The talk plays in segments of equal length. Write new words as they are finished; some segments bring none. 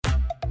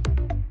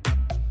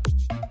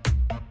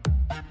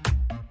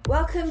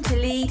Welcome to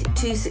Lead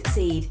to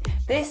Succeed.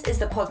 This is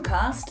the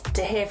podcast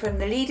to hear from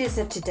the leaders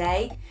of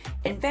today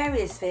in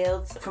various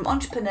fields, from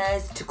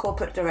entrepreneurs to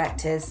corporate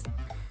directors.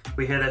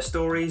 We hear their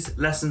stories,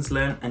 lessons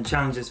learned and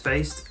challenges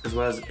faced, as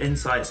well as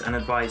insights and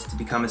advice to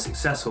become a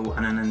successful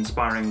and an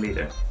inspiring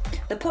leader.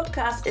 The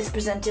podcast is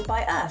presented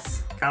by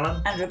us,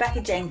 Callum and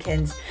Rebecca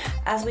Jenkins,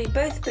 as we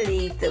both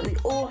believe that we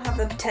all have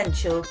the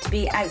potential to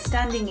be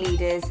outstanding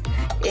leaders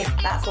if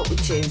that's what we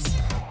choose.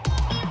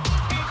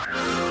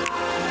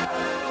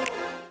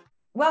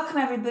 Welcome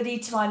everybody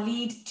to our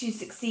Lead to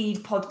Succeed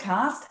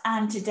podcast,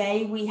 and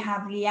today we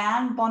have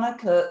Leanne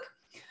Bonner-Cook,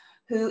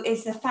 who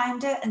is the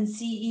founder and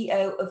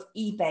CEO of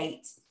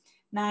eBait.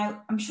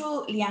 Now, I'm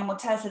sure Leanne will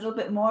tell us a little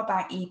bit more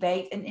about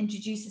eBait and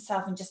introduce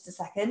herself in just a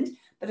second,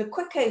 but a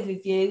quick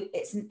overview: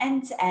 it's an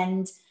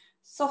end-to-end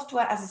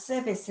software as a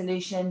service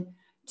solution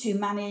to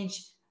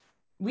manage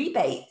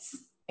rebates.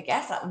 I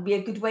guess that would be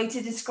a good way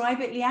to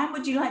describe it. Leanne,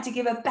 would you like to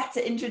give a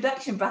better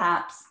introduction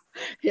perhaps?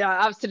 Yeah,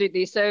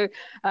 absolutely. So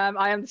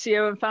I am the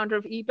CEO and founder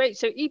of eBait.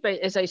 So eBait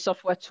is a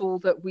software tool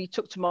that we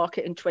took to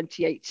market in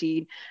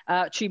 2018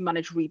 to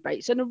manage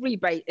rebates. And a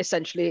rebate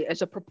essentially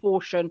is a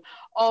proportion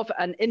of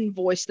an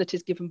invoice that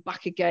is given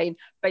back again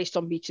based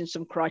on meeting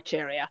some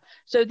criteria.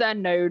 So they're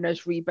known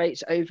as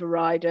rebates,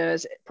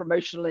 overriders,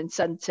 promotional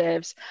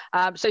incentives.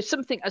 So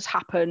something has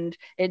happened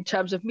in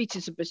terms of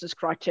meeting some business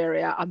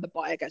criteria and the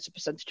buyer gets a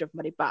percentage of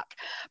money back.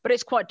 But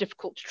it's quite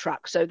difficult to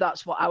track. So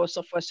that's what our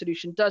software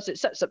solution does. It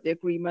sets up the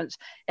agreement.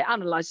 It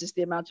analyzes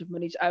the amount of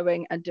money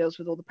owing and deals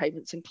with all the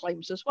payments and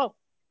claims as well.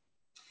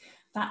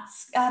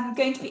 That's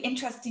going to be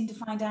interesting to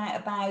find out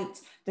about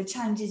the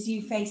challenges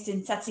you faced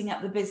in setting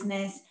up the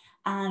business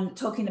and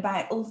talking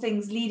about all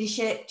things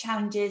leadership,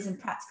 challenges and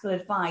practical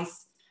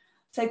advice.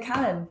 So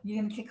Callum,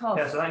 you're going to kick off.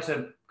 Yeah, so thanks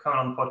for coming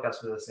on the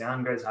podcast with us,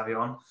 Leanne. Great to have you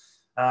on.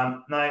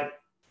 Now,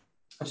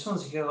 I just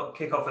wanted to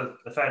kick off with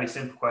a fairly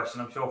simple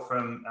question. I'm sure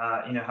from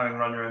having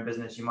run your own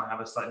business, you might have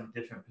a slightly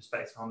different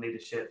perspective on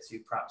leadership to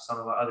perhaps some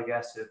of our other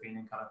guests who have been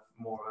in kind of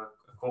more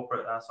of a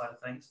corporate side of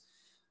things.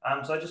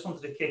 So I just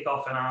wanted to kick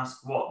off and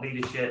ask what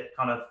leadership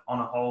kind of on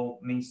a whole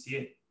means to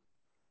you.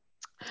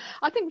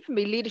 I think for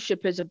me,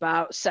 leadership is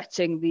about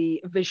setting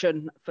the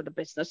vision for the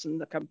business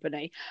and the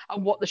company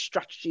and what the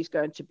strategy is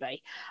going to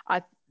be.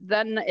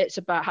 Then it's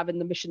about having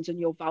the missions and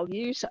your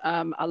values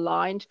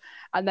aligned,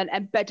 and then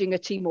embedding a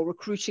team or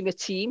recruiting a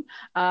team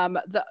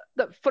that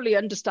fully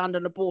understand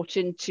and are bought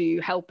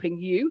into helping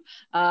you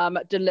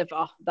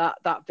deliver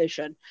that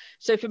vision.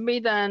 So for me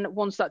then,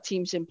 once that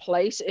team's in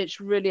place,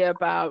 it's really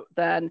about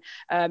then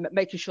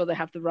making sure they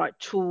have the right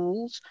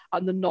tools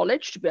and the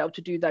knowledge to be able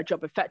to do their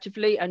job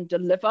effectively and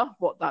deliver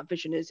what that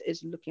vision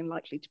is looking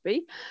likely to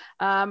be,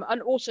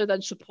 and also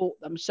then support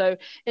them. So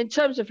in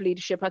terms of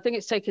leadership, I think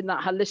it's taking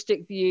that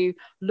holistic view,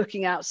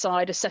 looking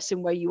outside,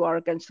 assessing where you are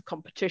against the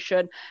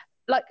competition,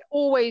 like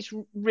always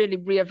really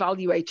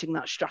reevaluating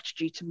that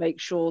strategy to make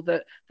sure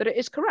that it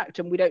is correct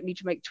and we don't need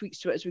to make tweaks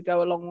to it as we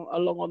go along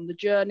on the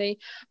journey.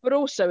 But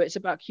also it's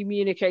about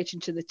communicating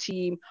to the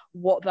team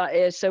what that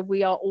is, so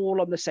we are all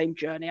on the same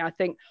journey. I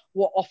think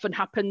what often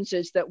happens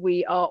is that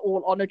we are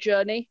all on a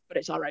journey, but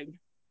it's our own.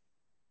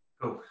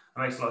 Cool.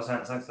 That makes a lot of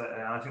sense. Thanks.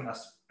 And I think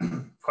that's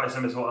quite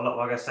similar to what a lot of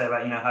our guys say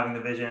about, having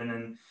the vision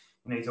and,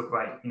 you talk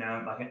about,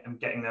 like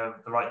getting the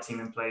right team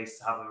in place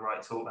to have the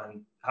right tool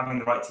and having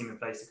the right team in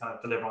place to kind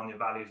of deliver on your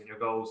values and your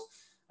goals,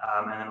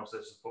 and then also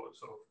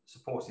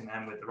supporting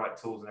them with the right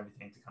tools and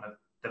everything to kind of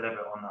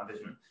deliver on that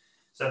vision.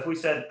 So if we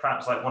said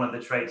perhaps like one of the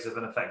traits of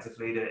an effective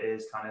leader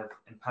is kind of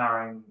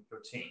empowering your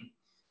team,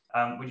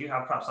 would you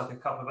have perhaps like a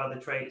couple of other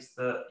traits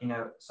that,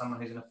 someone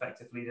who's an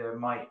effective leader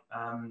might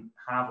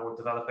have or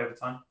develop over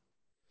time?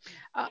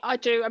 I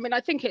do. I mean, I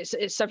think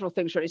it's several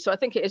things really. So I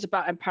think it is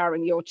about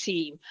empowering your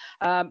team,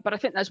 but I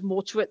think there's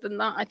more to it than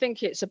that. I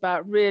think it's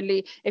about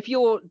really, if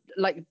you're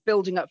like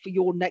building up for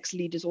your next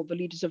leaders or the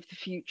leaders of the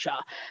future,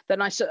 then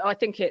I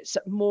think it's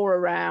more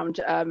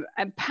around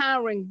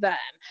empowering them,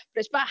 but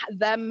it's about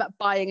them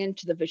buying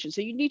into the vision.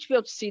 So you need to be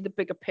able to see the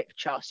bigger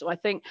picture. So I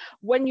think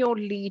when you're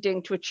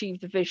leading to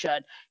achieve the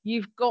vision,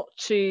 you've got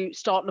to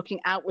start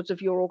looking outwards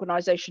of your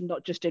organization,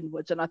 not just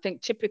inwards. And I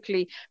think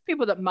typically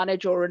people that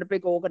manage or are in a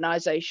big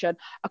organization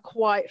are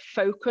quite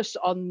focused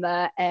on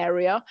their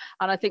area.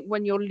 And I think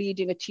when you're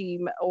leading a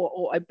team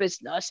or a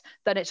business,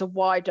 then it's a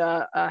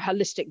wider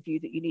holistic view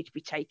that you need to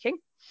be taking.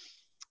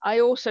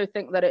 I also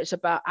think that it's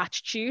about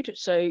attitude.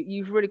 So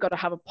you've really got to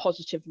have a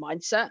positive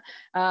mindset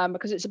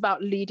because it's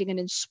about leading and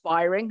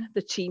inspiring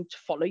the team to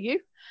follow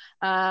you.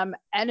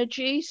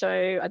 Energy.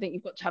 So I think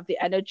you've got to have the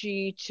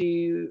energy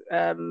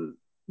to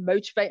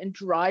motivate and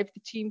drive the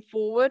team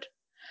forward.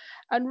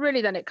 And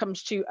really then it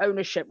comes to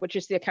ownership, which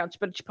is the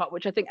accountability part,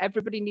 which I think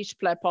everybody needs to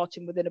play a part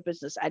in within a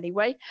business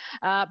anyway.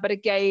 But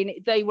again,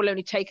 they will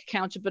only take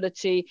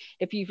accountability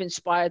if you've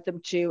inspired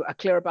them to are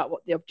clear about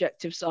what the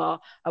objectives are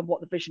and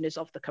what the vision is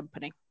of the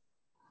company.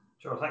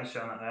 Sure, thanks for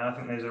sharing that there. I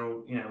think those are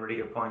all, really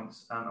good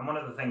points. And one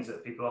of the things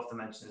that people often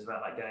mention is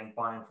about like getting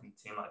buy-in from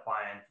the team, like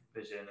buy-in from the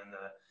vision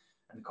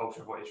and the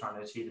culture of what you're trying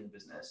to achieve in the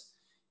business.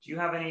 Do you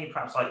have any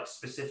perhaps like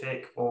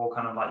specific or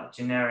kind of like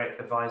generic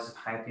advice of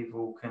how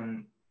people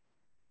can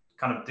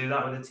kind of do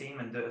that with a team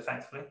and do it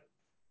effectively?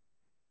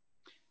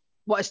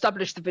 What,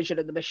 establish the vision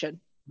and the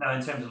mission? No,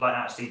 in terms of like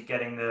actually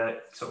getting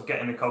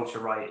the culture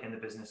right in the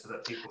business so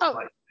that people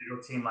like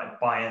your team like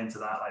buy into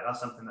that. Like that's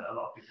something that a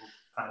lot of people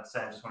kind of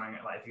say. I'm just wondering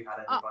like if you had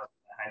any advice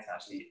on how to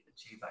actually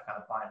achieve that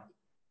kind of buy-in.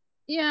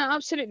 Yeah,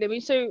 absolutely. I mean,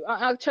 so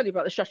I'll tell you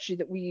about the strategy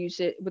that we use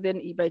it within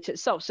eBait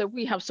itself. So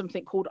we have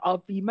something called our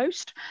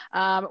VMOST,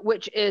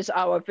 which is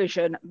our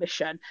vision,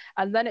 mission,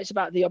 and then it's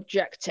about the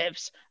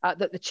objectives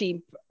that the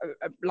team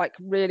like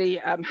really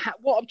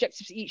what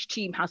objectives each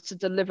team has to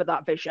deliver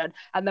that vision,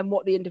 and then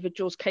what the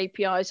individual's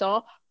KPIs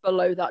are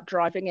below that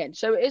driving in.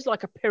 So it is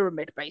like a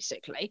pyramid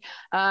basically,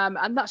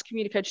 and that's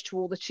communicated to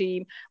all the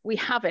team. We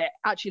have it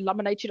actually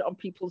laminated on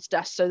people's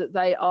desks so that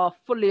they are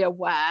fully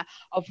aware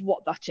of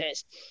what that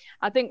is.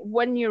 I think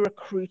when you're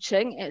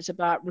recruiting, it's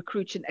about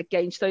recruiting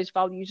against those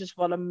values as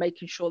well and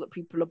making sure that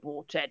people are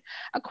bought in.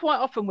 And quite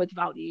often with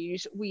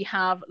values, we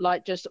have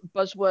like just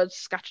buzzwords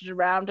scattered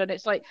around, and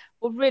it's like,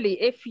 well,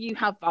 really, if you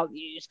have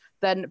values,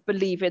 then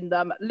believe in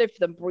them, live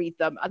them, breathe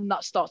them, and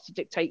that starts to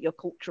dictate your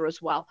culture as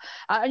well.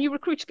 And you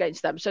recruit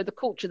against them. So the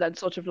culture then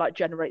sort of like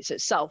generates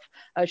itself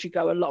as you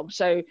go along.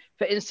 So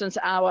for instance,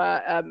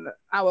 our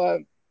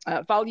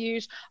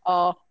values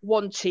are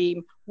one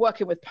team,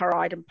 working with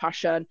pride and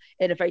passion,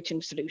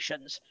 innovating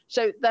solutions.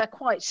 So they're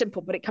quite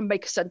simple, but it can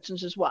make a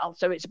sentence as well.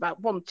 So it's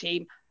about one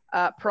team,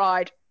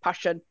 pride,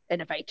 passion,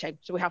 innovating.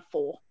 So we have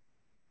 4.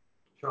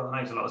 Sure, that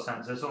makes a lot of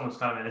sense. It's almost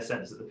kind of in a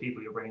sense that the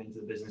people you're bringing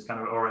into the business kind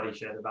of already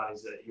share the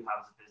values that you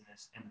have as a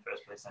business in the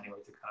first place anyway,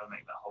 to kind of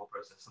make that whole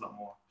process a lot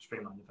more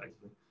streamlined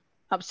effectively.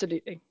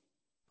 Absolutely.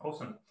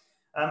 Awesome.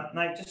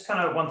 Now, just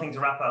kind of one thing to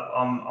wrap up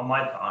on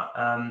my part.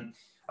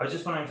 I was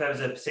just wondering if there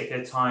was a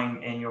particular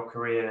time in your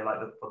career, like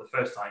the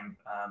first time,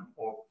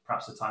 or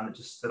perhaps the time that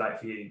just stood out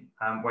for you,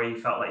 where you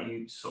felt like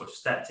you sort of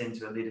stepped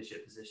into a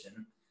leadership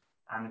position,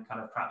 and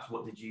kind of perhaps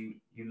what did you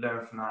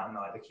learn from that, and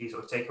like the key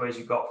sort of takeaways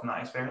you got from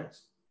that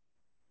experience?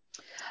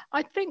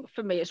 I think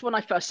for me, it's when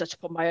I first set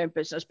up on my own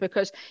business,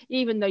 because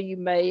even though you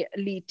may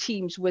lead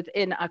teams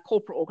within a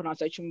corporate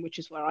organization, which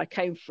is where I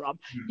came from,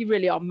 you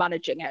really are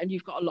managing it and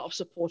you've got a lot of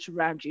support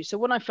around you. So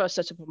when I first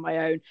set up on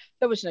my own,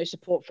 there was no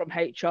support from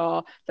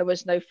HR, there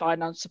was no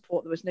finance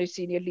support, there was no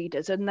senior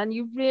leaders. And then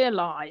you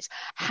realize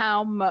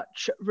how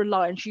much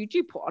reliance you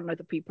do put on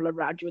other people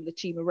around you and the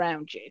team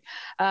around you.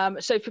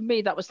 So for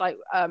me, that was like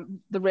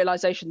the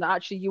realization that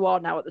actually you are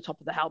now at the top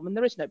of the helm and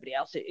there is nobody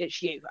else,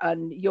 it's you,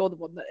 and you're the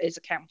one that is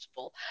accountable.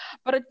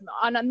 But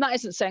and that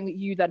isn't saying that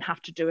you then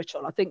have to do it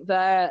all. I think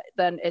there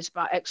then is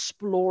about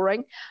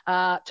exploring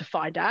to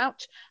find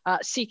out,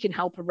 seeking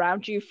help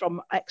around you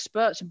from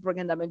experts and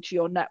bringing them into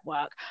your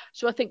network.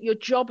 So I think your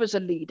job as a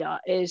leader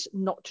is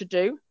not to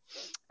do.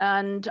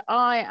 And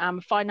I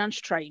am finance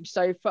trained.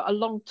 So for a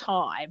long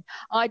time,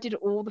 I did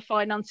all the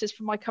finances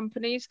for my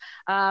companies.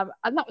 And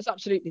that was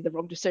absolutely the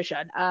wrong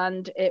decision.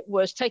 And it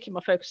was taking my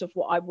focus of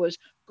what I was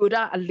good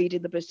at and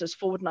leading the business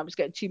forward. And I was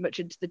getting too much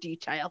into the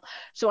detail.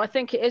 So I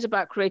think it is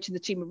about creating the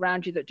team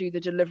around you that do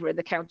the delivery and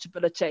the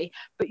accountability.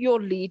 But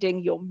you're leading,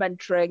 you're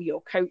mentoring,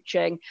 you're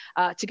coaching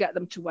to get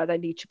them to where they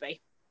need to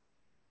be.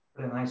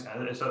 Really nice.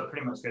 So it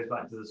pretty much goes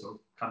back to the sort of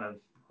kind of,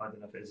 I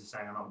don't know if it's a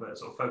saying or not, but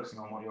sort of focusing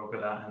on what you're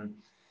good at and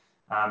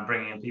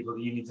bringing in people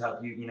that you need to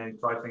help you,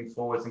 drive things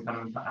forwards and kind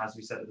of, as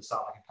we said at the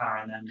start, like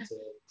empowering them to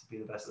be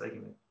the best that they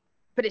can be.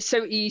 But it's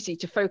so easy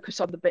to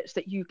focus on the bits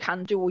that you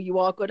can do or you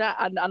are good at.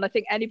 And I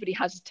think anybody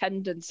has a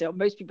tendency, or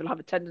most people have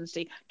a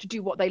tendency to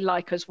do what they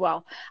like as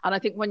well. And I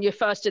think when you're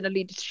first in a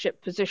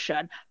leadership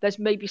position, there's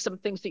maybe some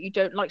things that you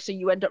don't like. So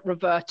you end up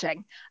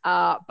reverting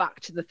back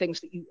to the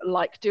things that you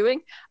like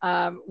doing,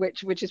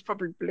 which is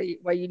probably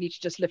where you need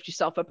to just lift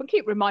yourself up and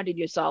keep reminding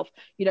yourself,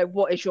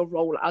 what is your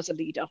role as a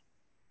leader?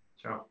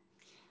 Sure.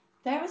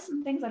 There are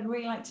some things I'd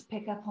really like to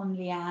pick up on,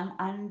 Leanne,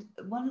 and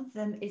one of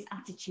them is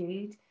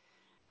attitude.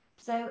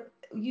 So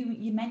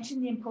you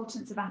mentioned the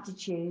importance of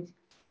attitude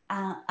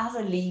as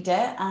a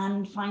leader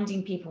and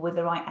finding people with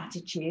the right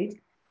attitude.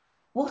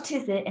 What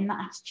is it in that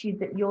attitude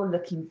that you're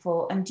looking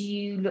for? And do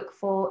you look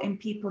for in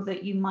people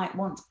that you might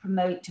want to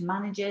promote to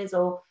managers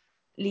or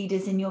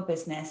leaders in your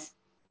business?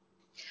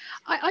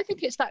 I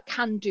think it's that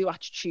can-do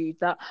attitude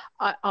that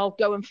I'll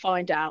go and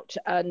find out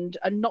and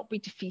not be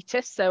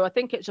defeatist. So I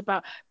think it's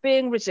about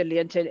being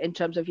resilient in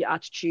terms of your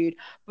attitude,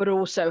 but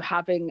also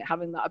having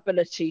that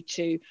ability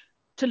to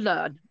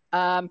learn.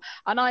 And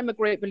I'm a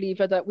great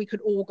believer that we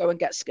could all go and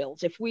get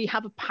skills. If we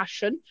have a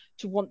passion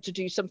to want to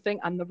do something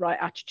and the right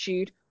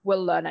attitude,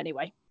 we'll learn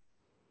anyway.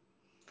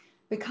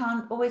 We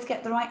can't always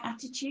get the right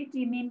attitude. Do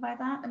you mean by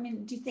that? I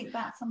mean, do you think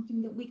that's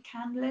something that we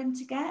can learn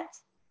to get?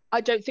 I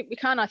don't think we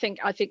can. I think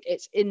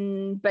it's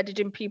embedded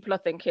in people. I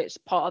think it's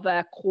part of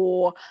their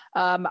core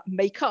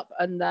makeup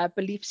and their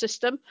belief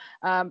system.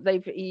 I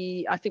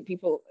think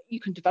people, you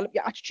can develop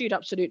your attitude,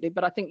 absolutely,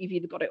 but I think you've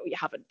either got it or you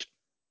haven't.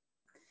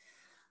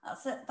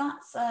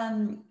 That's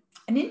an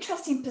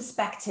interesting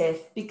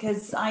perspective,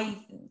 because I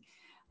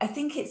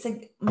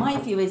think my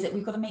view is that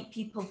we've got to make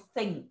people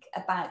think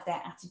about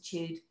their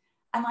attitude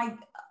And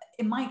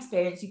in my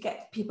experience, you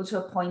get people to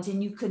a point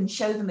and you can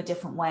show them a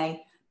different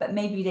way, but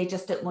maybe they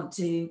just don't want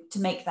to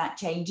make that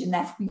change, and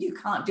therefore you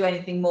can't do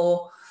anything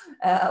more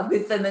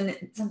with them. And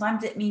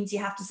sometimes it means you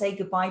have to say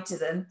goodbye to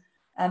them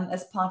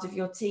as part of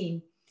your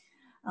team.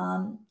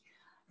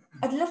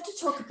 I'd love to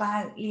talk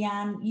about,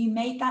 Leanne, you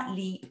made that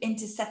leap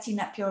into setting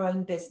up your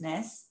own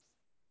business.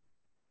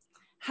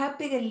 How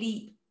big a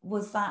leap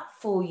was that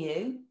for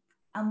you?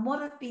 And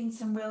what have been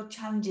some real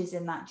challenges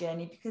in that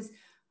journey? Because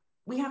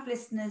we have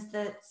listeners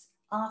that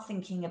are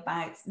thinking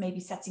about maybe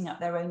setting up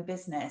their own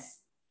business.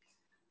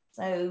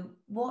 So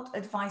what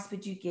advice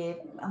would you give,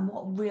 and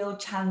what real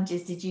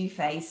challenges did you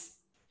face?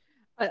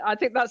 I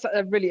think that's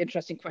a really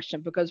interesting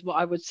question, because what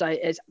I would say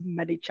is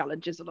many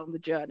challenges along the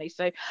journey.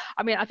 So,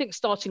 I mean, I think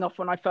starting off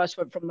when I first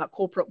went from that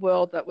corporate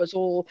world that was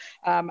all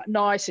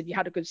nice and you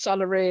had a good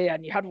salary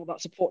and you had all that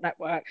support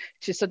network,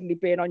 to suddenly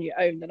being on your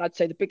own, then I'd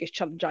say the biggest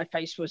challenge I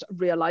faced was a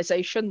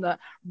realization that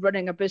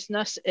running a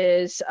business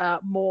is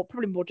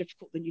probably more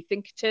difficult than you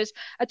think it is.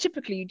 And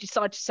typically you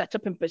decide to set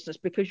up in business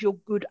because you're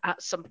good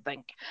at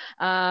something.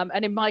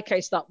 And in my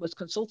case, that was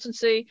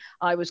consultancy.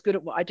 I was good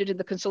at what I did in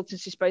the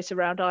consultancy space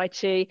around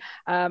IT.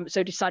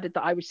 So decided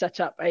that I would set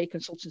up a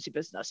consultancy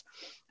business.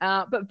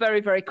 But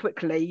very, very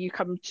quickly, you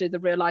come to the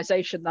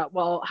realization that,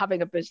 well,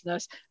 having a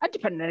business, and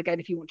depending on, again,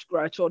 if you want to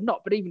grow it or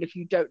not, but even if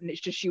you don't, and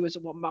it's just you as a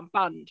one-man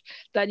band,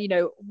 then, you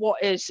know,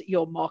 what is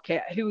your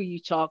market? Who are you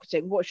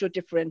targeting? What's your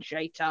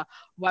differentiator?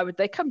 Why would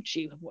they come to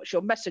you? What's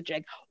your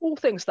messaging? All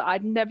things that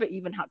I'd never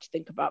even had to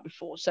think about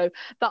before. So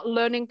that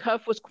learning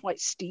curve was quite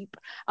steep.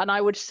 And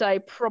I would say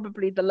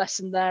probably the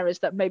lesson there is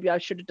that maybe I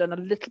should have done a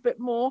little bit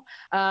more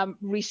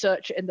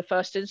research in the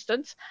first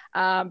instance,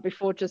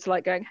 before just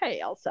like going,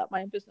 hey, I'll set up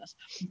my own business.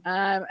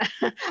 And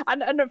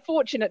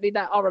unfortunately,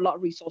 there are a lot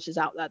of resources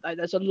out there, though.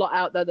 There's a lot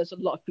out there. There's a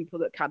lot of people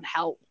that can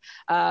help.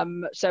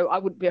 So I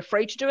wouldn't be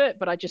afraid to do it,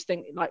 but I just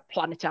think like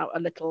plan it out a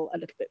little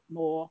bit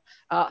more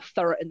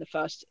thorough in the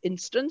first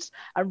instance,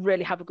 and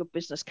really have a good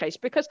business case.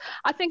 Because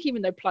I think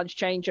even though plans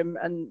change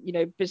and you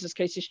know, business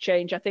cases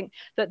change, I think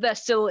that there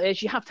still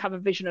is, you have to have a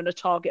vision and a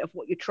target of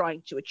what you're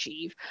trying to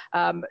achieve,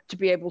 to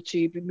be able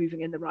to be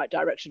moving in the right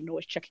direction and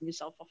always checking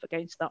yourself off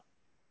against that.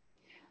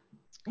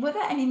 Were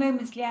there any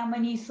moments, Leanne,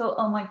 when you thought,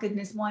 oh my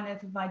goodness, why on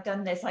earth have I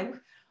done this?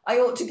 I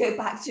ought to go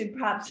back to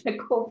perhaps a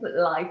corporate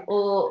life,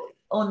 or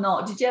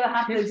not? Did you ever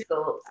have those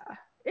thoughts?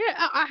 Yeah,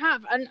 I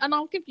have, and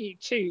I'll give you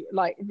two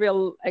like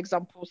real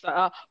examples that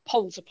are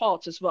poles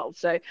apart as well.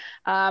 So,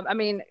 I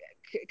mean,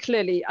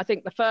 clearly, I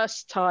think the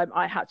first time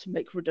I had to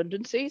make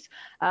redundancies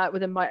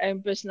within my own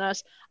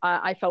business,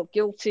 I felt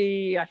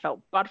guilty. I felt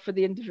bad for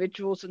the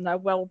individuals and their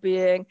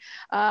well-being.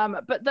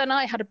 But then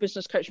I had a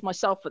business coach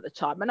myself at the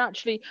time. And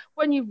actually,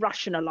 when you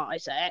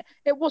rationalize it,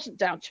 it wasn't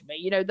down to me.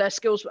 You know, their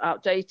skills were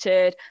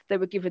outdated. They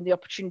were given the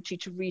opportunity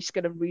to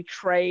reskill and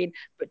retrain,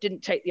 but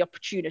didn't take the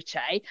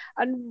opportunity.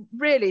 And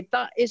really,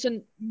 that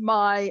isn't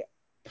my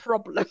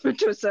problem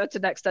to a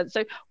certain extent.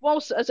 So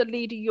whilst as a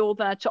leader you're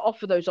there to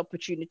offer those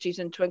opportunities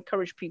and to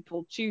encourage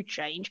people to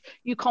change,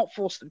 you can't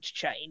force them to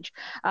change.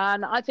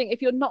 And I think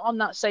if you're not on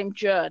that same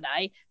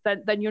journey,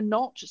 then you're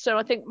not. So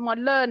I think my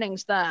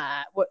learnings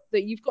there were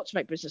that you've got to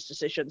make business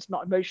decisions,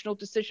 not emotional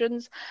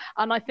decisions.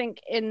 And I think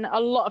in a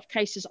lot of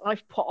cases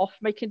I've put off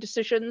making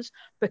decisions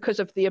because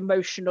of the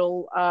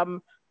emotional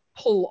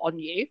pull on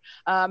you,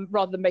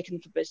 rather than making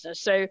them for business.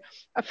 So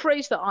a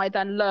phrase that I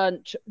then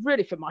learned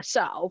really for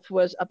myself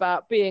was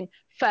about being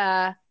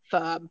fair,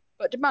 firm,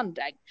 but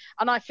demanding.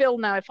 And I feel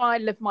now if I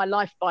live my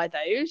life by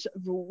those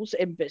rules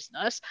in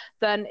business,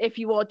 then if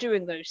you are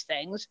doing those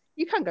things,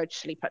 you can go to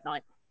sleep at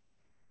night.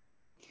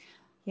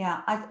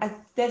 Yeah,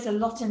 there's a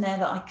lot in there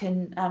that I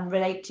can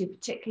relate to,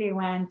 particularly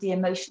around the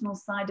emotional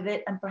side of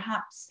it, and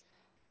perhaps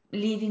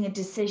leaving a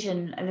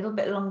decision a little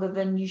bit longer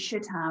than you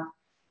should have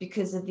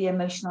because of the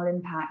emotional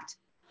impact.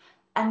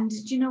 And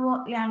do you know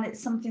what, Leanne,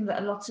 it's something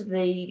that a lot of the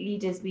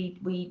leaders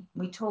we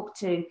talk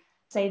to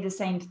say the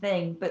same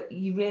thing, but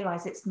you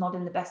realize it's not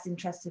in the best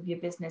interest of your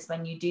business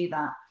when you do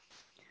that.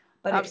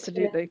 But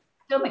absolutely, it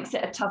still makes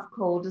it a tough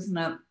call, doesn't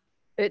it?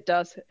 It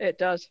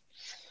does.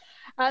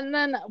 And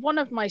then one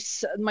of my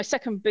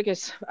second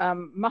biggest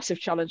massive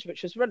challenge,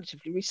 which was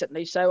relatively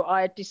recently. So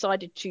I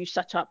decided to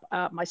set up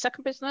my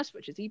second business,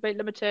 which is eBait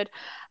Limited.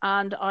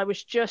 And I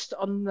was just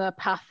on the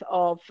path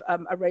of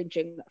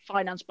arranging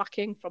finance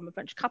backing from a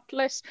venture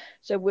capitalist.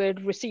 So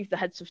we'd received the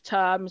heads of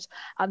terms,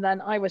 and then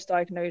I was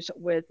diagnosed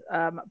with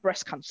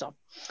breast cancer.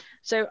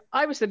 So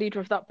I was the leader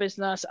of that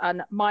business,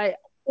 and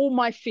all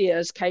my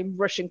fears came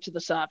rushing to the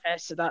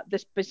surface, so that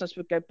this business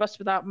would go bust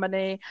without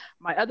money.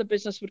 My other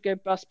business would go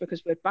bust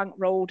because we'd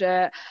bankrolled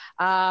it.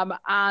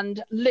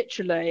 And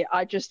literally,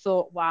 I just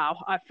thought,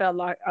 wow, I felt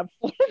like I'm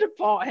falling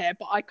apart here,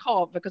 but I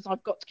can't because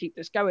I've got to keep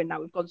this going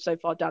now. We've gone so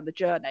far down the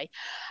journey.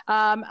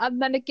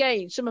 And then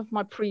again, some of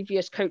my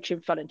previous coaching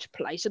fell into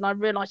place, and I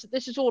realized that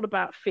this is all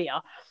about fear.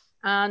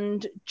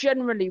 And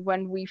generally,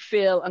 when we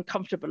feel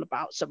uncomfortable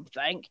about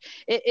something,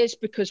 it is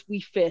because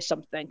we fear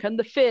something. And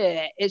the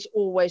fear is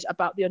always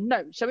about the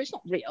unknown. So it's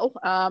not real.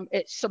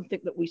 It's something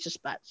that we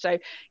suspect. So,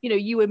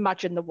 you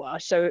imagine the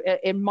worst. So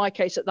in my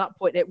case, at that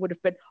point, it would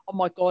have been, oh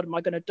my God, am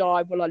I going to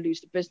die? Will I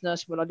lose the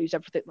business? Will I lose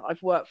everything that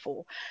I've worked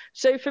for?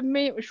 So for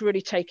me, it was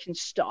really taking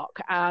stock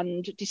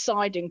and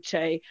deciding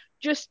to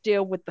just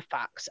deal with the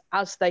facts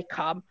as they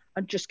come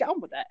and just get on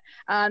with it.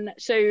 And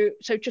so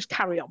just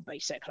carry on,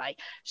 basically.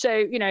 So,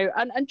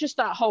 and just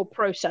that whole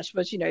process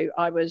was,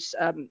 I was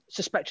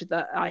suspected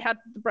that I had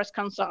the breast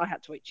cancer. I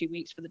had to wait 2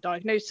 weeks for the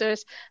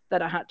diagnosis.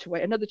 Then I had to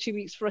wait another 2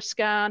 weeks for a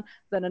scan,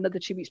 then another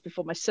 2 weeks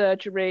before my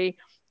surgery.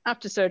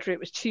 After surgery, it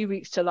was 2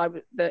 weeks till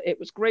it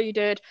was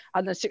graded.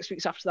 And then 6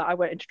 weeks after that, I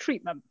went into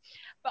treatment.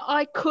 But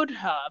I could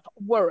have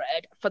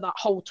worried for that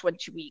whole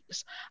 20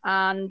 weeks.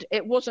 And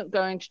it wasn't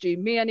going to do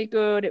me any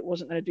good. It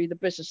wasn't going to do the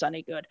business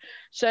any good.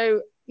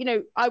 So,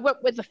 I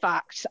went with the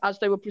facts as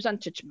they were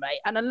presented to me.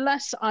 And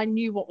unless I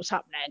knew what was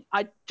happening,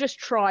 I just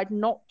tried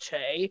not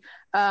to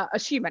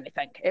assume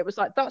anything. It was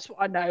like, that's what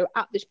I know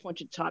at this point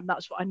in time.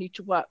 That's what I need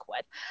to work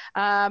with.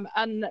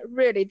 And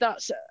really,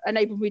 that's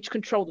enabled me to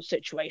control the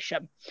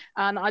situation.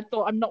 And I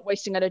thought, I'm not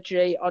wasting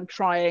energy on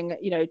trying,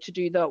 to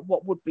do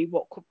what would be,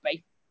 what could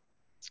be.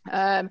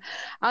 And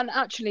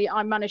actually,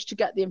 I managed to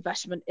get the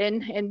investment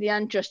in the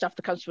end, just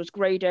after cancer was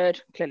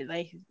graded. Clearly,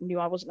 they knew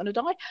I wasn't going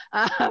to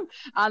die,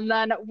 and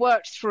then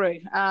worked through.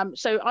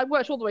 So I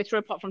worked all the way through,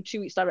 apart from 2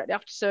 weeks directly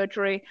after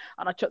surgery,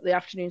 and I took the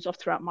afternoons off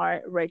throughout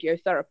my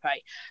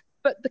radiotherapy.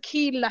 But the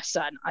key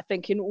lesson, I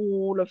think, in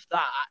all of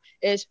that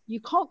is you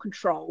can't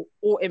control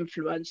or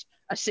influence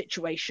a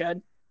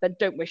situation. Then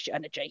don't waste your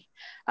energy.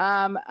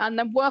 And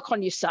then work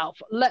on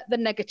yourself. Let the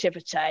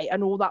negativity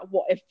and all that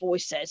what if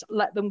voices,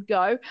 let them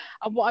go.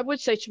 And what I would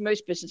say to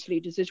most business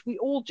leaders is we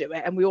all do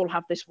it and we all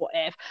have this what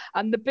if.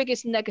 And the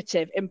biggest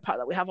negative impact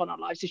that we have on our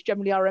lives is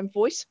generally our own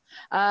voice.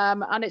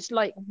 And it's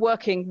like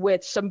working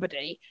with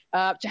somebody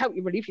to help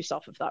you relieve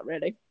yourself of that,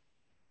 really.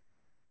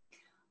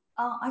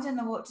 I don't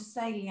know what to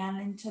say,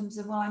 Leanne, in terms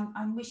of, well,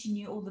 I'm wishing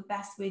you all the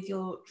best with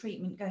your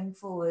treatment going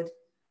forward.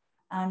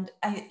 And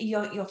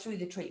you're through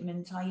the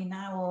treatment, are you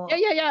now? Or?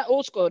 Yeah.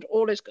 All's good.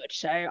 All is good.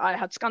 So I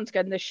had scans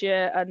again this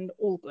year and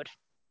all good.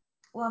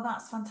 Well,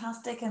 that's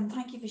fantastic. And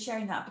thank you for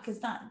sharing that,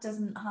 because that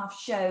doesn't half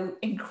show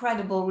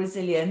incredible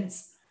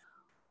resilience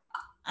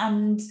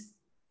and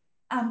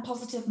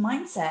positive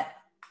mindset.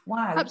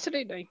 Wow.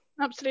 Absolutely.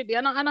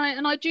 And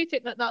I do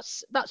think that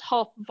that's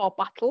half of our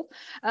battle.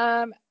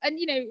 And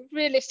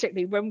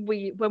realistically, when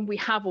we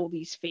have all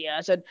these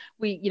fears and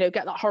we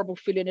get that horrible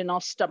feeling in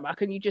our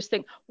stomach, and you just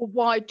think, well,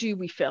 why do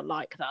we feel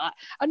like that?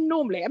 And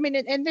normally, I mean,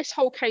 in this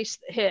whole case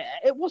here,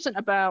 it wasn't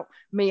about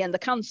me and the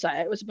cancer.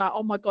 It was about,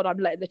 oh my God, I'm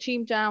letting the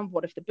team down.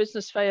 What if the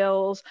business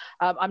fails?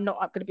 I'm not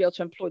going to be able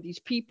to employ these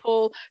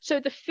people. So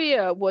the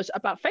fear was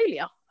about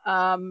failure.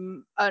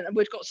 And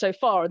we'd got so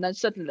far, and then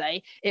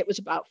suddenly it was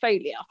about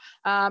failure.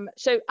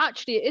 So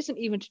actually, it isn't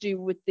even to do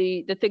with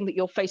the thing that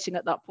you're facing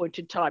at that point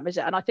in time, is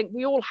it? And I think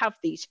we all have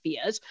these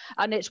fears,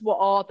 and it's what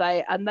are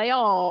they? And they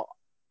are,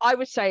 I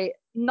would say,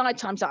 9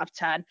 times out of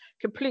 10,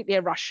 completely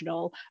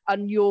irrational,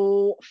 and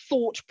your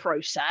thought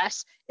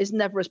process is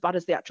never as bad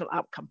as the actual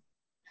outcome.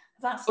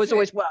 That's it's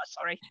always worse.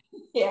 Sorry.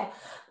 Yeah,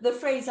 the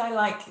phrase I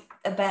like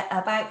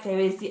about fear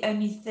is the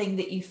only thing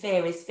that you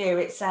fear is fear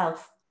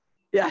itself.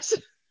 Yes.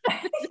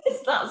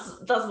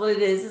 that's what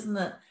it is, isn't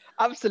it?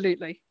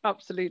 Absolutely.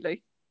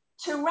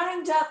 To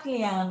round up,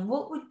 Leanne,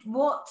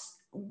 what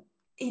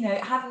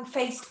having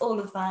faced all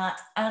of that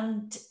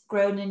and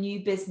grown a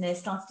new business,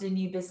 started a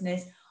new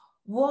business,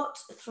 what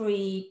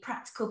 3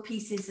 practical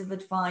pieces of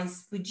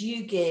advice would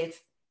you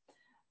give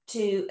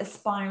to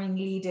aspiring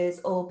leaders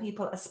or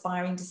people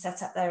aspiring to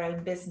set up their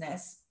own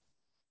business?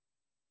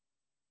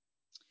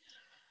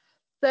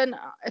 Then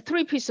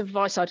 3 pieces of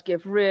advice I'd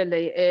give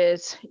really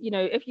is,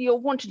 if you're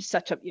wanting to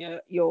set up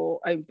your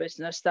own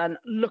business, then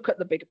look at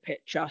the bigger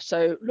picture.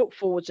 So look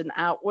forwards and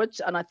outwards.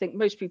 And I think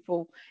most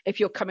people, if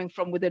you're coming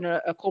from within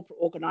a corporate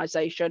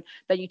organization,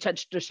 then you tend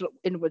to just look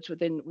inwards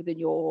within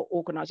your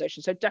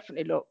organization. So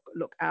definitely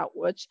look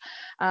outwards.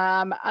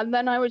 And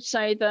then I would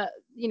say that,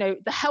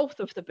 the health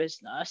of the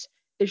business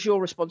is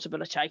your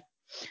responsibility.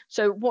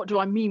 So what do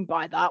I mean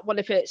by that? Well,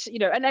 if it's,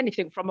 and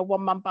anything from a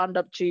one-man band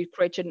up to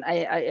creating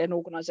an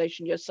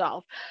organization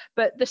yourself,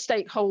 but the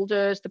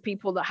stakeholders, the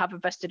people that have a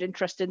vested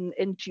interest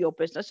into your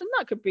business, and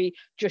that could be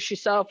just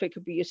yourself, it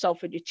could be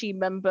yourself and your team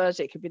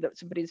members, it could be that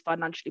somebody's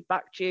financially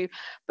backed you,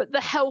 but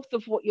the health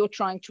of what you're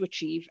trying to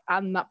achieve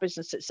and that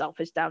business itself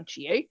is down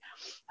to you.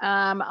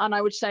 And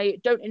I would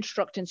say don't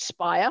instruct,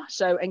 inspire.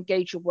 So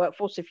engage your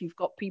workforce if you've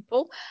got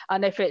people.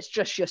 And if it's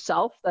just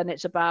yourself, then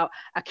it's about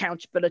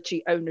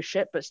accountability,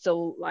 ownership, but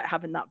still like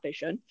having that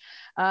vision.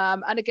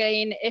 And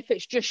again, if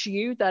it's just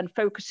you, then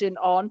focusing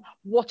on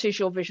what is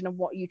your vision and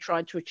what are you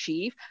trying to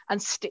achieve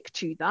and stick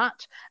to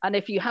that. And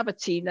if you have a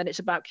team, then it's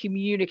about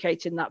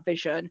communicating that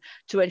vision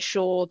to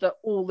ensure that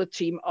all the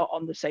team are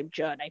on the same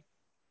journey.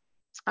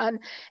 And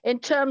in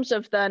terms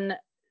of then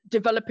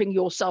developing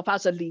yourself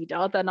as a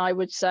leader, then I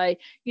would say,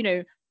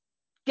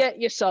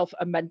 get yourself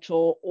a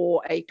mentor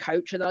or a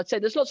coach. And I'd say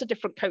there's lots of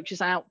different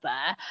coaches out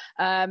there,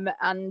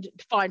 and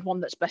find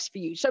one that's best for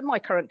you. So my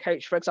current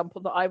coach, for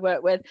example, that I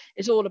work with,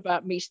 is all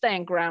about me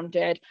staying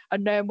grounded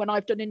and knowing when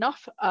I've done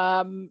enough.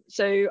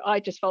 So I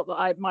just felt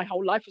that my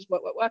whole life was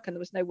work, and there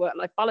was no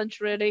work-life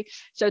balance really.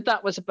 So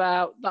that was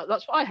about that.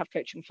 That's what I have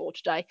coaching for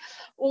today.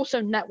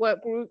 Also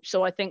network groups.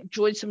 So I think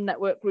join some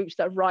network groups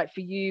that are right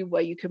for you,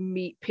 where you can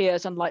meet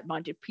peers and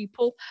like-minded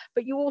people,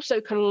 but you also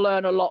can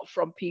learn a lot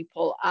from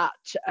people at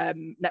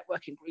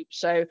networking groups.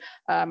 So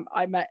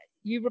I met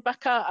you,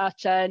 Rebecca,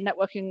 at a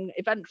networking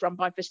event run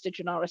by Vistage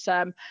and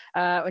RSM,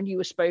 and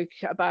you spoke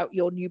about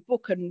your new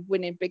book and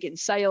winning big in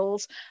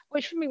sales,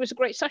 which for me was a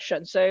great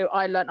session. So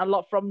I learned a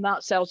lot from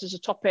that. Sales is a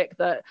topic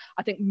that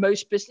I think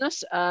most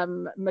businesses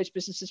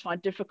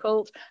find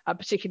difficult,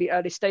 particularly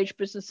early stage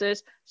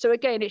businesses. So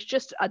again, it's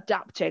just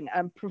adapting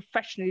and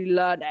professionally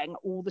learning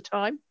all the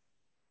time.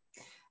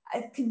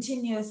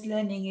 Continuous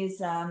learning is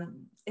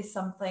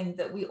something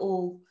that we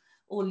all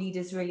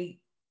leaders really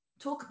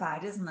talk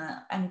about, isn't it?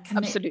 And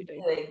commit Absolutely.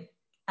 to doing.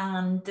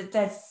 And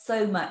there's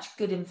so much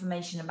good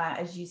information about,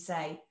 as you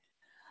say.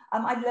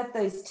 I love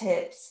those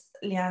tips,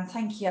 Leanne.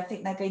 Thank you. I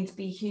think they're going to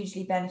be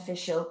hugely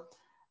beneficial.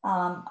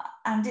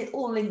 And it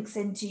all links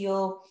into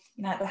your,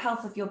 the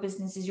health of your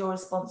business is your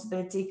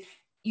responsibility.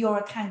 You're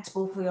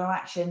accountable for your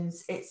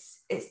actions.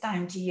 It's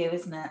down to you,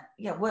 isn't it?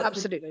 Yeah, work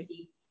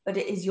absolutely. But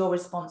it is your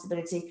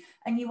responsibility.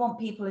 And you want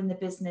people in the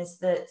business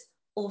that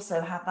also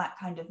have that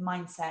kind of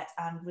mindset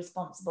and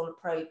responsible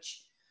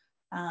approach,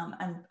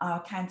 and are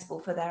accountable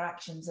for their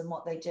actions and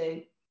what they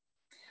do.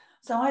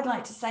 So I'd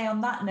like to say on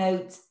that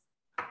note,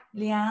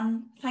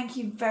 Leanne, thank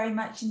you very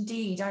much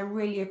indeed. I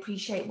really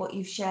appreciate what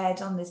you've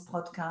shared on this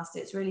podcast.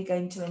 It's really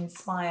going to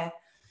inspire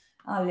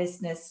our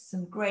listeners,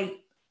 some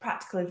great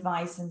practical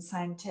advice and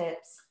sound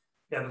tips.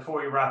 Yeah,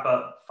 before we wrap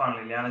up,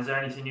 finally, Leanne, is there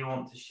anything you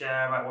want to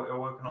share about what you're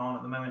working on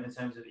at the moment in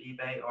terms of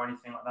eBate or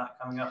anything like that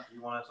coming up that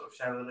you want to sort of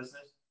share with the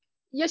listeners?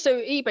 Yeah, so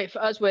eBate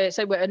for us, we're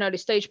an early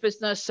stage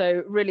business.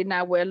 So really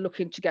now we're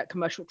looking to get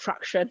commercial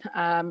traction.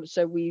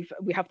 So we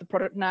have the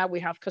product now, we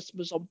have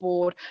customers on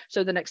board.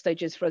 So the next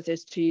stage is for us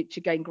is to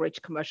gain greater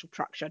commercial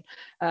traction,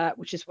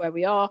 which is where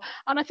we are.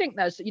 And I think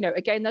there's,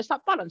 again, there's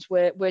that balance.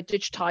 We're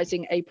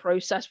digitizing a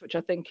process, which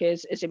I think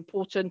is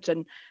important,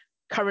 and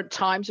current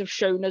times have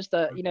shown us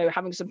that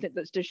having something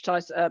that's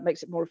digitized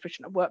makes it more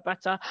efficient and work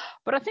better.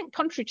 But I think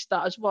contrary to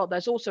that as well,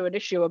 there's also an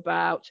issue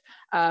about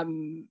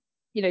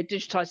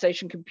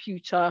digitization,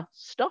 computer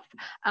stuff,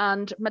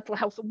 and mental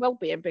health and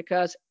well-being,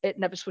 because it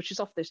never switches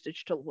off, this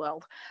digital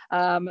world.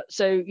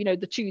 So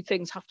the two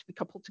things have to be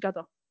coupled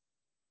together.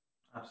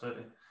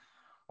 Absolutely.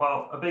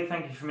 Well, a big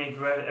thank you from me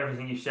for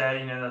everything you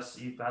shared.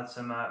 You've had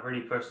some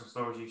really personal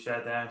stories you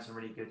shared there, and some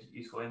really good,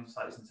 useful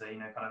insights into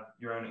kind of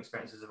your own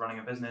experiences of running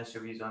a business,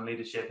 your views on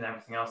leadership, and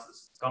everything else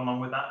that's gone along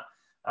with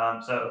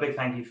that. So a big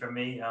thank you from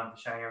me for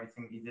sharing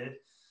everything you did.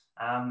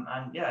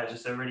 And yeah,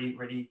 just a really,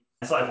 really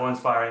insightful,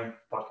 inspiring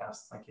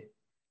podcast. Thank you.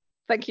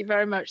 Thank you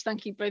very much.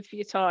 Thank you both for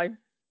your time.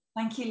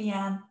 Thank you,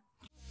 Leanne.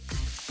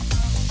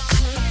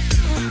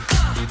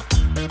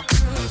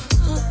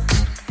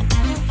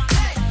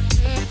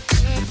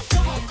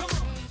 Come on.